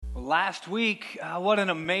Last week, what an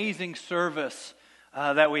amazing service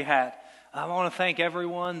that we had. I want to thank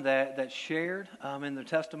everyone that shared in their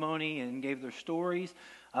testimony and gave their stories.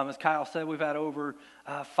 As Kyle said, we've had over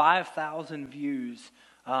 5,000 views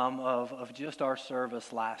of just our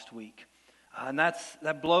service last week. And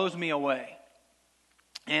that blows me away.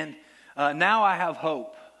 And now I have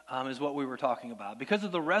hope, is what we were talking about. Because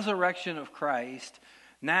of the resurrection of Christ,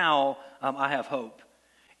 now I have hope.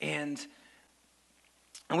 And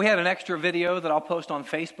we had an extra video that I'll post on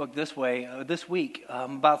Facebook this week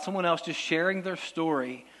about someone else just sharing their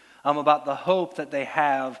story about the hope that they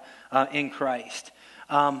have in Christ.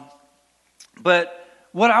 But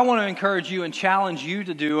what I want to encourage you and challenge you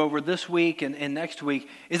to do over this week and next week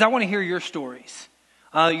is I want to hear your stories.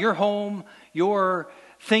 Your home, your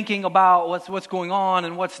thinking about what's going on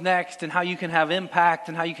and what's next and how you can have impact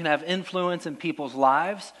and how you can have influence in people's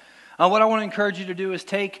lives. What I want to encourage you to do is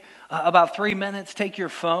take about 3 minutes, take your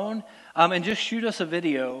phone, and just shoot us a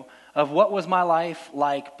video of what was my life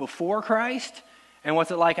like before Christ and what's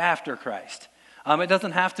it like after Christ. It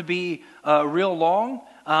doesn't have to be real long.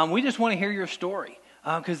 We just want to hear your story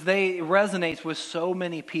because it resonates with so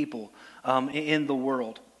many people in the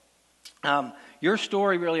world. Your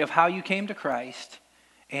story really of how you came to Christ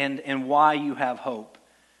and why you have hope.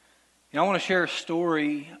 I want to share a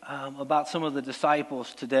story about some of the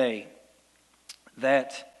disciples today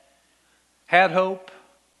that had hope,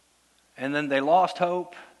 and then they lost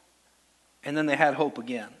hope, and then they had hope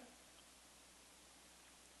again.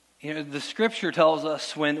 The scripture tells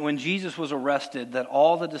us when Jesus was arrested that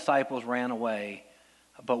all the disciples ran away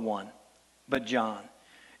but one, but John.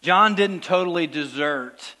 John didn't totally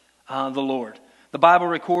desert the Lord. The Bible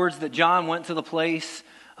records that John went to the place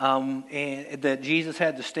and that Jesus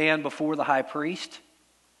had to stand before the high priest.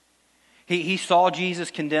 He saw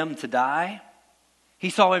Jesus condemned to die. He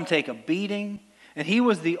saw him take a beating. And he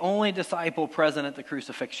was the only disciple present at the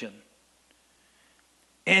crucifixion.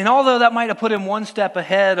 And although that might have put him one step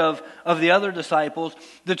ahead of the other disciples,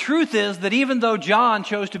 the truth is that even though John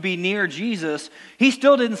chose to be near Jesus, he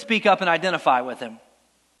still didn't speak up and identify with him.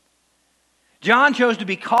 John chose to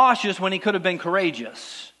be cautious when he could have been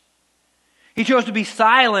courageous. He chose to be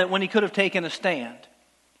silent when he could have taken a stand.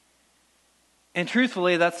 And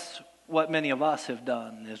truthfully, that's what many of us have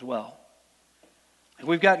done as well.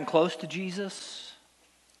 We've gotten close to Jesus,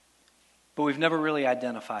 but we've never really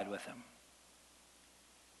identified with him.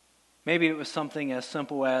 Maybe it was something as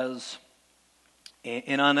simple as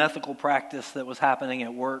an unethical practice that was happening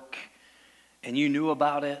at work, and you knew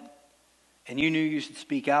about it, and you knew you should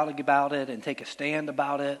speak out about it and take a stand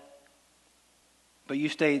about it, but you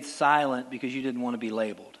stayed silent because you didn't want to be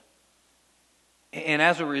labeled. And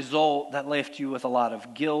as a result, that left you with a lot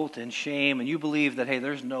of guilt and shame, and you believe that, hey,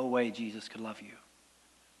 there's no way Jesus could love you.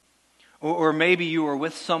 Or maybe you were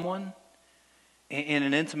with someone in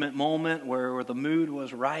an intimate moment where the mood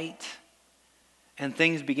was right and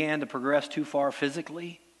things began to progress too far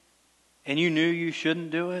physically, and you knew you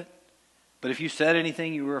shouldn't do it, but if you said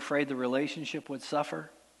anything, you were afraid the relationship would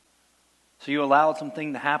suffer. So you allowed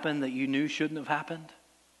something to happen that you knew shouldn't have happened.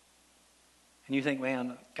 And you think,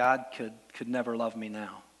 man, God could never love me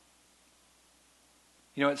now.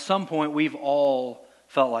 At some point, we've all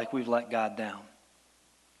felt like we've let God down.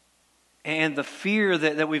 And the fear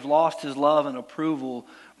that we've lost his love and approval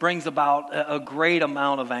brings about a great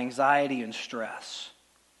amount of anxiety and stress.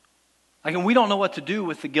 And we don't know what to do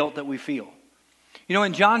with the guilt that we feel.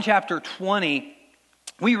 In John chapter 20,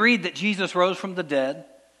 we read that Jesus rose from the dead.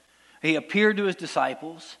 He appeared to his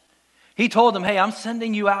disciples. He told them, hey, I'm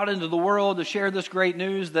sending you out into the world to share this great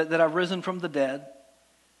news that I've risen from the dead.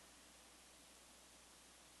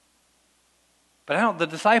 But the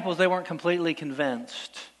disciples, they weren't completely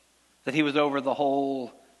convinced that he was over the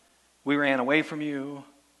whole, we ran away from you,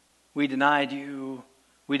 we denied you,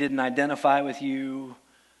 we didn't identify with you,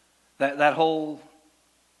 that whole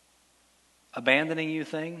abandoning you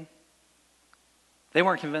thing. They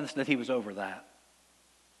weren't convinced that he was over that.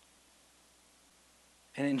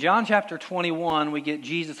 And in John chapter 21, we get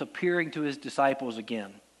Jesus appearing to his disciples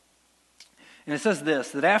again. And it says this,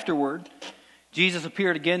 that afterward, Jesus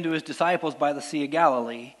appeared again to his disciples by the Sea of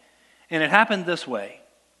Galilee. And it happened this way.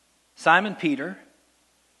 Simon Peter,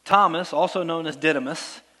 Thomas, also known as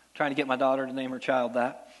Didymus, trying to get my daughter to name her child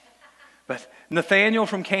that, but Nathanael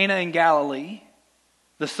from Cana in Galilee,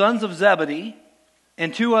 the sons of Zebedee,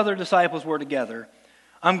 and 2 other disciples were together.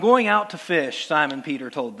 I'm going out to fish, Simon Peter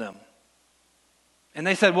told them. And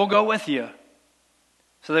they said, we'll go with you.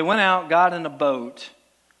 So they went out, got in a boat,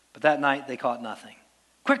 but that night they caught nothing.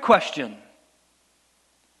 Quick question.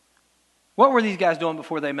 What were these guys doing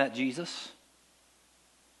before they met Jesus?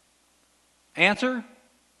 Answer,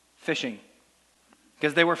 fishing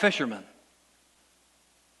because they were fishermen.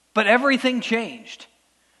 But everything changed.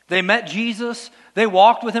 They met Jesus. They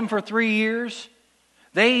walked with him for 3 years.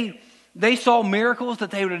 They saw miracles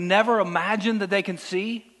that they would have never imagined that they can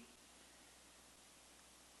see.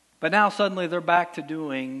 But now suddenly they're back to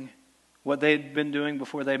doing what they'd been doing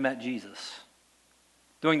before they met Jesus.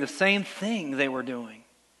 Doing the same thing they were doing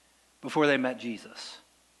before they met Jesus.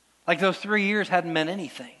 Like those 3 years hadn't meant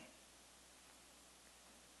anything.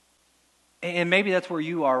 And maybe that's where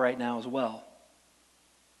you are right now as well.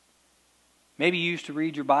 Maybe you used to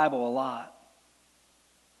read your Bible a lot.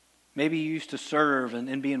 Maybe you used to serve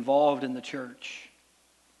and be involved in the church.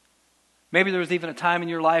 Maybe there was even a time in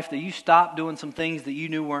your life that you stopped doing some things that you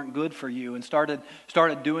knew weren't good for you and started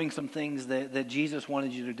doing some things that Jesus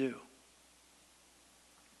wanted you to do.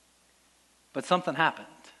 But something happened.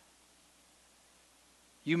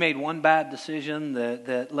 You made one bad decision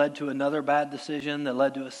that led to another bad decision, that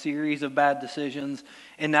led to a series of bad decisions,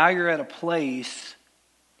 and now you're at a place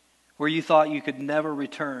where you thought you could never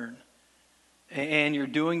return. And you're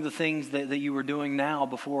doing the things that you were doing now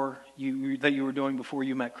that you were doing before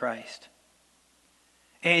you met Christ.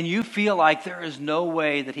 And you feel like there is no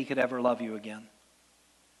way that he could ever love you again.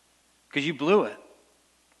 Because you blew it.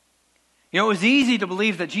 You know, it was easy to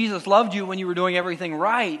believe that Jesus loved you when you were doing everything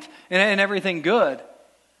right and everything good.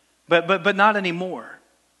 But not anymore.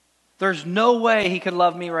 There's no way he could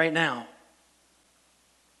love me right now.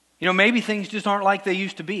 You know, maybe things just aren't like they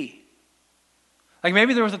used to be. Like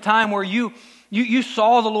maybe there was a time where you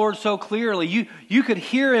saw the Lord so clearly. You could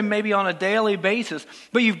hear him maybe on a daily basis.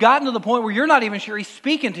 But you've gotten to the point where you're not even sure he's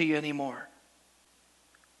speaking to you anymore.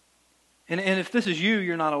 And if this is you,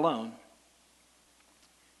 you're not alone.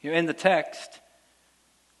 You know, in the text,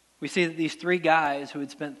 we see that these 3 guys who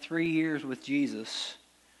had spent 3 years with Jesus,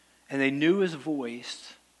 and they knew his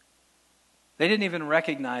voice, they didn't even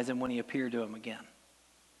recognize him when he appeared to them again.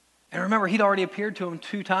 And remember, he'd already appeared to them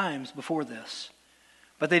 2 times before this.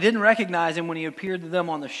 But they didn't recognize him when he appeared to them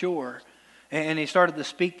on the shore and he started to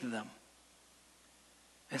speak to them.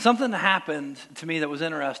 And something happened to me that was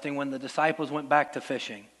interesting when the disciples went back to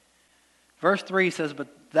fishing. Verse 3 says, "But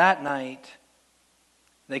that night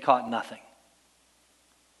they caught nothing."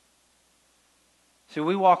 See,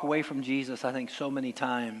 we walk away from Jesus, I think, so many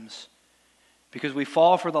times because we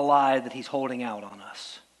fall for the lie that he's holding out on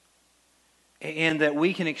us. And that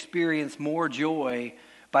we can experience more joy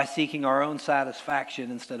by seeking our own satisfaction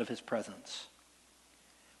instead of his presence.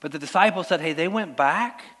 But the disciples said, hey, they went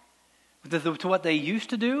back to what they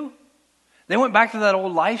used to do. They went back to that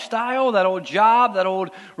old lifestyle, that old job, that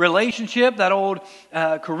old relationship, that old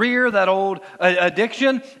career, that old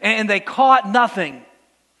addiction, and they caught nothing.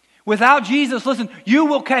 Without Jesus, listen, you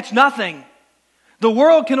will catch nothing. The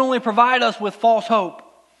world can only provide us with false hope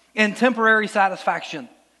and temporary satisfaction.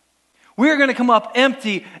 We're going to come up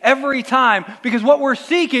empty every time because what we're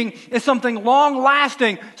seeking is something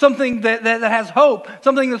long-lasting, something that has hope,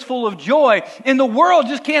 something that's full of joy, and the world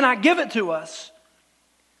just cannot give it to us.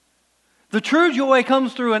 The true joy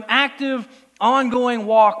comes through an active, ongoing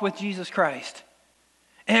walk with Jesus Christ.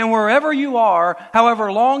 And wherever you are,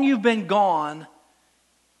 however long you've been gone,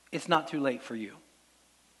 it's not too late for you.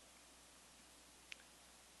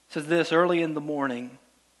 It says this, early in the morning,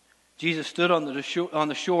 Jesus stood on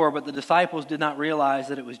the shore, but the disciples did not realize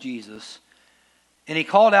that it was Jesus. And he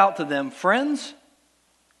called out to them, "Friends,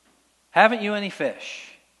 haven't you any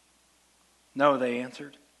fish?" "No," they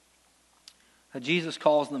answered. Jesus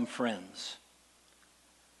calls them friends.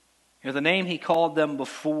 You know, the name he called them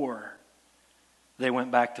before they went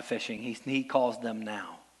back to fishing, he calls them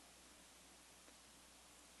now.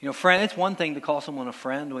 You know, friend, it's one thing to call someone a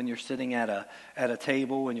friend when you're sitting at a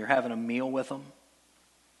table and you're having a meal with them.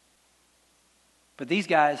 But these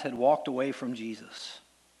guys had walked away from Jesus.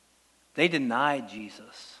 They denied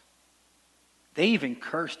Jesus. They even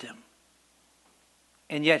cursed him.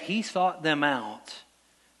 And yet he sought them out,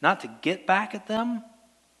 not to get back at them,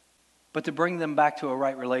 but to bring them back to a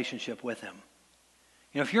right relationship with him.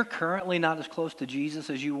 You know, if you're currently not as close to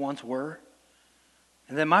Jesus as you once were,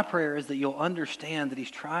 and then my prayer is that you'll understand that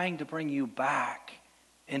he's trying to bring you back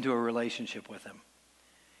into a relationship with him.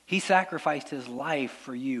 He sacrificed his life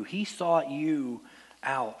for you. He sought you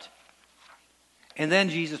out. And then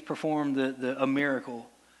Jesus performed a miracle,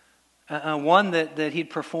 one that he'd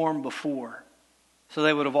performed before, so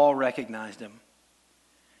they would have all recognized him.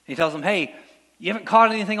 He tells them, hey, you haven't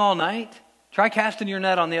caught anything all night? Try casting your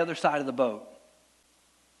net on the other side of the boat.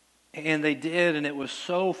 And they did, and it was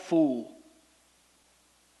so full.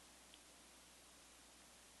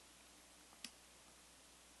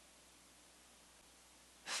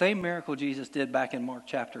 Same miracle Jesus did back in Mark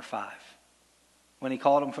chapter 5. when he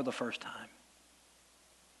called them for the first time.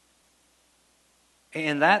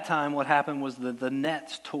 And that time what happened was the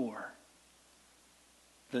nets tore.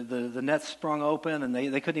 The nets sprung open and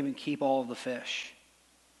they couldn't even keep all of the fish.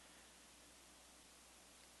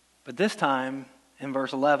 But this time, in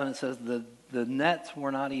verse 11, it says the nets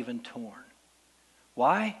were not even torn.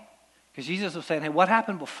 Why? Because Jesus was saying, hey, what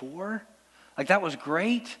happened before? Like, that was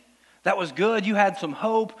great. That was good. You had some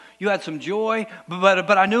hope. You had some joy.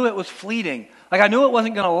 But I knew it was fleeting. Like, I knew it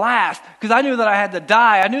wasn't going to last because I knew that I had to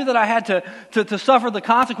die. I knew that I had to suffer the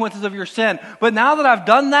consequences of your sin. But now that I've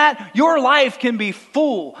done that, your life can be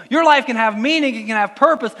full. Your life can have meaning. It can have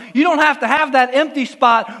purpose. You don't have to have that empty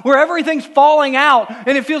spot where everything's falling out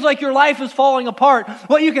and it feels like your life is falling apart.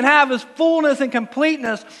 What you can have is fullness and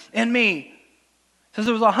completeness in me. It says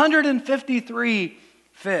there was 153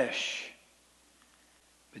 fish.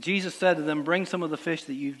 But Jesus said to them, bring some of the fish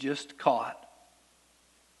that you've just caught.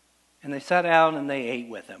 And they sat down and they ate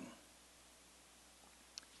with him.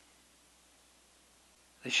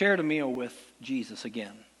 They shared a meal with Jesus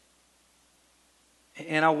again.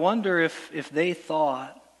 And I wonder if they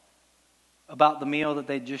thought about the meal that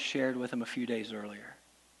they just shared with him a few days earlier.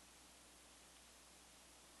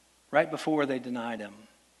 Right before they denied him.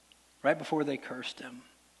 Right before they cursed him.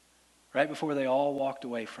 Right before they all walked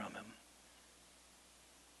away from him.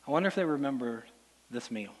 I wonder if they remember this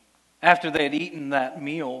meal. After they had eaten that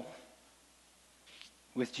meal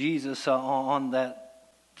with Jesus on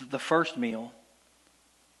the first meal,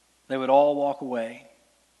 they would all walk away.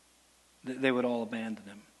 They would all abandon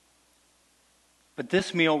him. But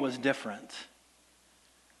this meal was different.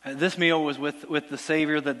 This meal was with the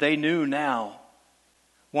Savior that they knew now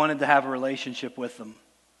wanted to have a relationship with them.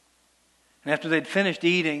 And after they'd finished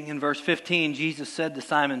eating, in verse 15, Jesus said to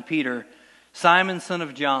Simon Peter, Simon, son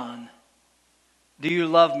of John, do you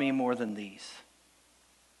love me more than these?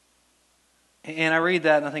 And I read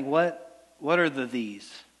that and I think, what are the these?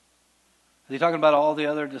 Is he talking about all the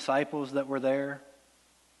other disciples that were there?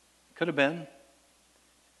 Could have been.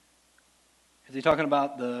 Is he talking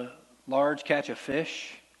about the large catch of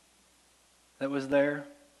fish that was there?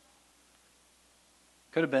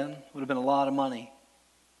 Could have been. Would have been a lot of money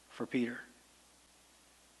for Peter.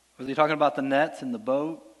 Was he talking about the nets in the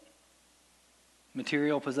boat?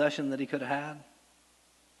 Material possession that he could have had?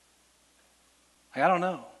 I don't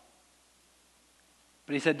know.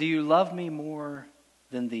 But he said, do you love me more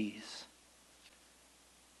than these?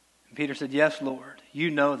 And Peter said, yes, Lord,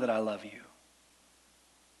 you know that I love you.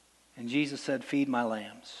 And Jesus said, feed my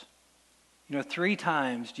lambs. 3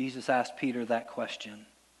 times Jesus asked Peter that question.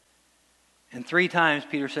 And 3 times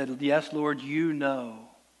Peter said, yes, Lord, you know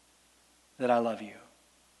that I love you.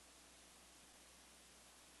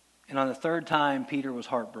 And on the 3rd time, Peter was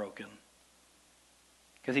heartbroken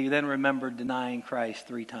because he then remembered denying Christ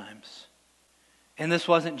 3 times. And this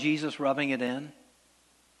wasn't Jesus rubbing it in.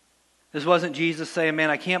 This wasn't Jesus saying, man,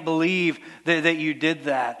 I can't believe that you did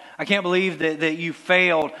that. I can't believe that you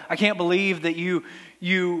failed. I can't believe that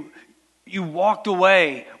you walked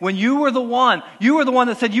away when you were the one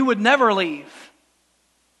that said you would never leave.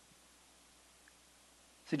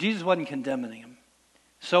 So Jesus wasn't condemning him.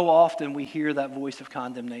 So often we hear that voice of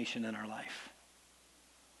condemnation in our life.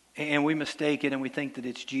 And we mistake it and we think that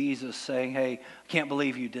it's Jesus saying, hey, I can't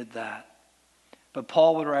believe you did that. But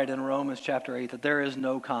Paul would write in Romans chapter 8 that there is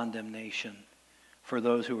no condemnation for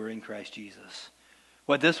those who are in Christ Jesus.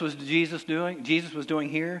 What this was Jesus was doing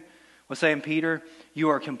here was saying, Peter, you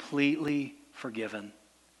are completely forgiven.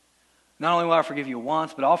 Not only will I forgive you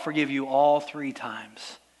once, but I'll forgive you all 3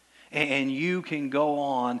 times. And you can go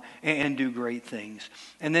on and do great things.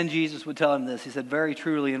 And then Jesus would tell him this. He said, very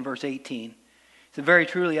truly in verse 18. He said, very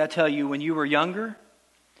truly, I tell you, when you were younger,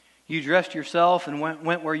 you dressed yourself and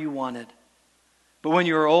went where you wanted. But when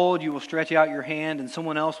you are old, you will stretch out your hand and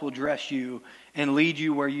someone else will dress you and lead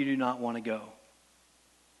you where you do not want to go.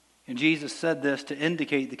 And Jesus said this to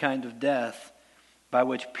indicate the kind of death by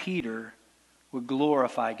which Peter would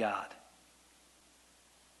glorify God.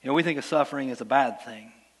 We think of suffering as a bad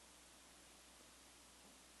thing.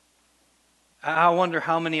 I wonder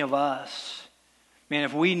how many of us, man,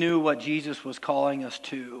 if we knew what Jesus was calling us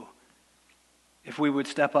to, if we would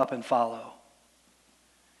step up and follow.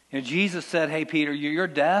 Jesus said, hey, Peter, your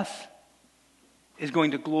death is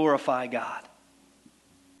going to glorify God.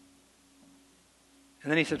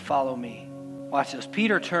 And then he said, follow me. Watch this.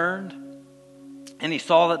 Peter turned and he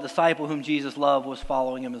saw that disciple whom Jesus loved was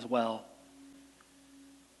following him as well.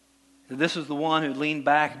 This was the one who leaned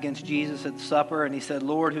back against Jesus at the supper and he said,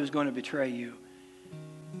 Lord, who's going to betray you?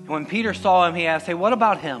 And when Peter saw him, he asked, hey, what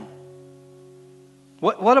about him?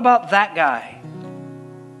 What about that guy?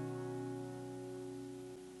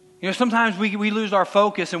 You know, sometimes we lose our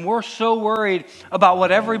focus and we're so worried about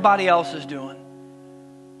what everybody else is doing.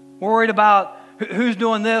 We're worried about who's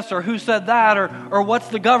doing this or who said that or what's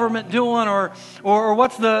the government doing or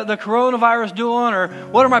what's the coronavirus doing or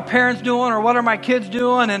what are my parents doing or what are my kids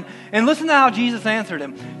doing. And listen to how Jesus answered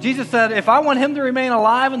him. Jesus said, if I want him to remain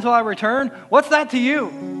alive until I return, what's that to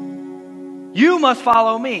you? You must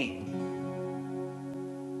follow me.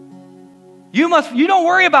 You don't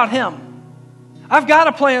worry about him. I've got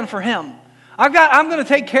a plan for him. I'm going to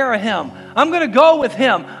take care of him. I'm going to go with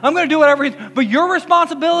him. I'm going to do whatever but your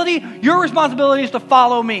responsibility is to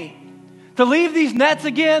follow me. To leave these nets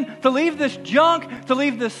again, to leave this junk, to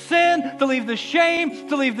leave this sin, to leave this shame,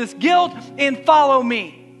 to leave this guilt, and follow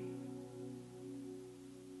me.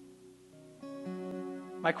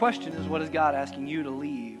 My question is, what is God asking you to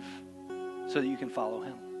leave so that you can follow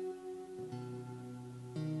him?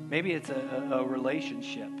 Maybe it's a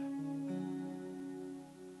relationship.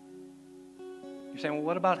 You're saying, well,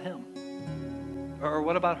 what about him? Or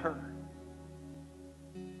what about her?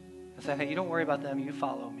 I say, hey, you don't worry about them. You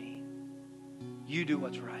follow me. You do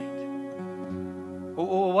what's right.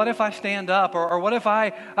 Well, what if I stand up? Or what if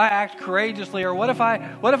I act courageously? Or what if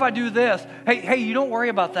I do this? Hey, you don't worry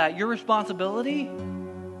about that. Your responsibility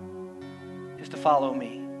is to follow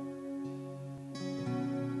me.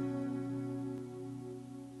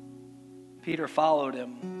 Peter followed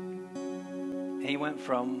him. And he went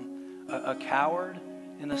from a coward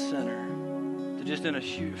and a sinner to just in a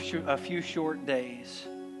few short days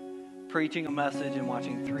preaching a message and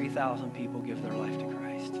watching 3,000 people give their life to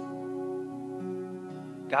Christ.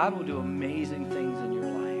 God will do amazing things in your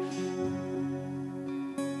life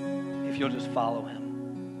if you'll just follow him.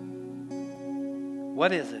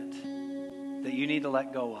 What is it that you need to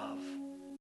let go of